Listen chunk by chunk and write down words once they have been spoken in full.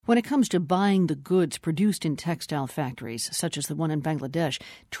When it comes to buying the goods produced in textile factories, such as the one in Bangladesh,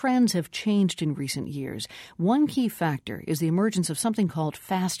 trends have changed in recent years. One key factor is the emergence of something called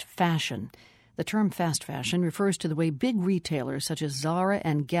fast fashion. The term fast fashion refers to the way big retailers such as Zara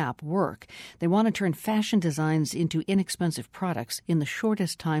and Gap work. They want to turn fashion designs into inexpensive products in the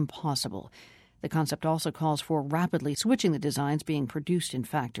shortest time possible. The concept also calls for rapidly switching the designs being produced in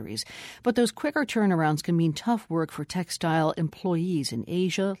factories. But those quicker turnarounds can mean tough work for textile employees in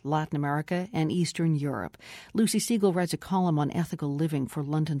Asia, Latin America, and Eastern Europe. Lucy Siegle writes a column on ethical living for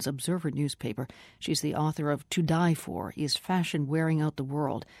London's Observer newspaper. She's the author of To Die For, Is Fashion Wearing Out the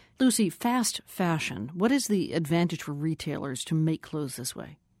World? Lucy, fast fashion, what is the advantage for retailers to make clothes this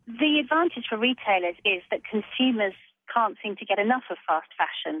way? The advantage for retailers is that consumers can't seem to get enough of fast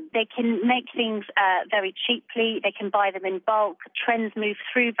fashion. They can make things very cheaply. They can buy them in bulk. Trends move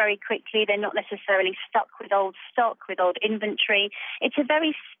through very quickly. They're not necessarily stuck with old stock, with old inventory. It's a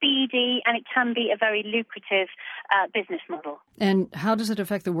very speedy and it can be a very lucrative business model. And how does it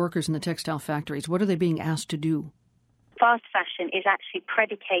affect the workers in the textile factories? What are they being asked to do? Fast fashion is actually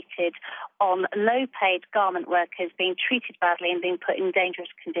predicated on low-paid garment workers being treated badly and being put in dangerous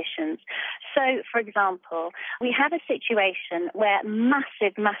conditions. So, for example, we have a situation where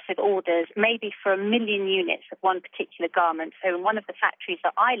massive orders, maybe for 1 million units of one particular garment. So in one of the factories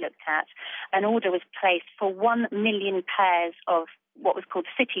that I looked at, an order was placed for 1 million pairs of what was called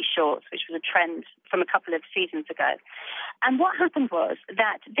city shorts, which was a trend from a couple of seasons ago. And what happened was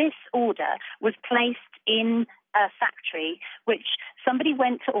that this order was placed in a factory which somebody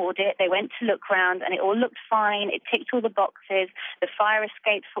went to audit, they went to look round, and it all looked fine, it ticked all the boxes, the fire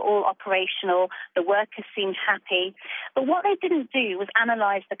escapes were all operational, the workers seemed happy. But what they didn't do was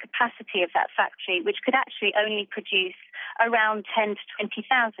analyse the capacity of that factory, which could actually only produce around 10 to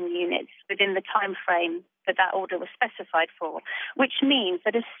 20,000 units within the time frame that order was specified for, which means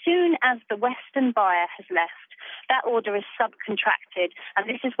that as soon as the Western buyer has left, that order is subcontracted, and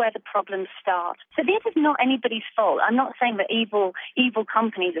this is where the problems start. So this is not anybody's fault. I'm not saying that evil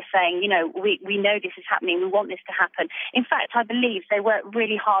companies are saying, we know this is happening, we want this to happen. In fact, I believe they work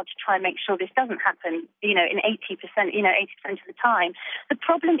really hard to try and make sure this doesn't happen, in 80% of the time. The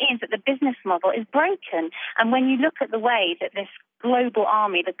problem is that the business model is broken, and when you look at the way that this global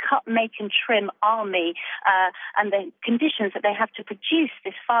army, the cut, make and trim army, and the conditions that they have to produce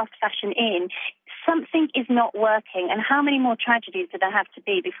this fast fashion in, something is not working. And how many more tragedies do there have to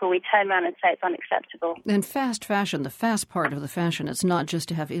be before we turn around and say it's unacceptable? And fast fashion, the fast part of the fashion, it's not just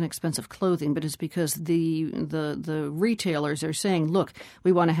to have inexpensive clothing, but it's because the retailers are saying, look,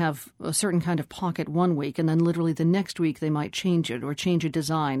 we want to have a certain kind of pocket one week, and then literally the next week they might change it or change a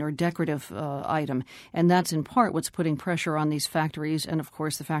design or decorative item. And that's in part what's putting pressure on these factories and, of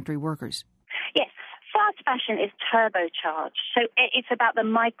course, the factory workers. Yes. Fast fashion is turbocharged. So it's about the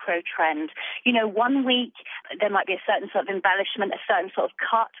micro trend. 1 week there might be a certain sort of embellishment, a certain sort of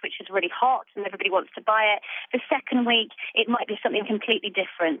cut, which is really hot and everybody wants to buy it. The second week it might be something completely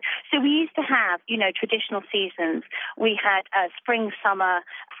different. So we used to have, traditional seasons. We had spring, summer,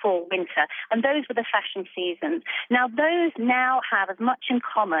 fall, winter, and those were the fashion seasons. Now those now have as much in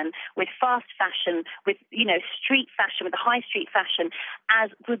common with fast fashion, with, street fashion, with the high street fashion,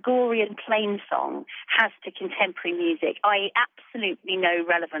 as Gregorian plain song has to contemporary music, i.e. absolutely no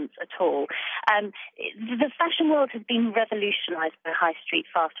relevance at all. The fashion world has been revolutionised by high street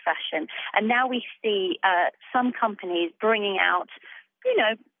fast fashion, and now we see some companies bringing out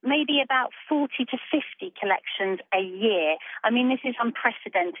maybe about 40 to 50 collections a year. I mean, this is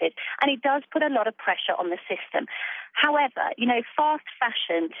unprecedented, and it does put a lot of pressure on the system. However, fast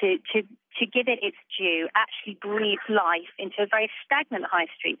fashion, to give it its due, actually breathes life into a very stagnant high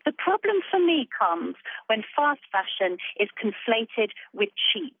street. The problem for me comes when fast fashion is conflated with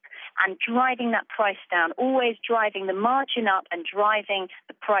cheap and driving that price down, always driving the margin up and driving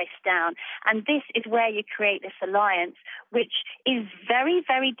the price down. And this is where you create this alliance, which is very,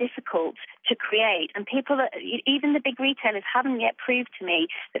 very difficult to create. And even the big retailers haven't yet proved to me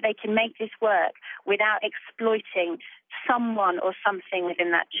that they can make this work without exploiting someone or something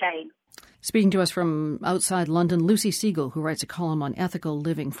within that chain. Speaking to us from outside London, Lucy Siegle, who writes a column on ethical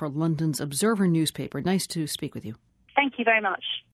living for London's Observer newspaper. Nice to speak with you. Thank you very much.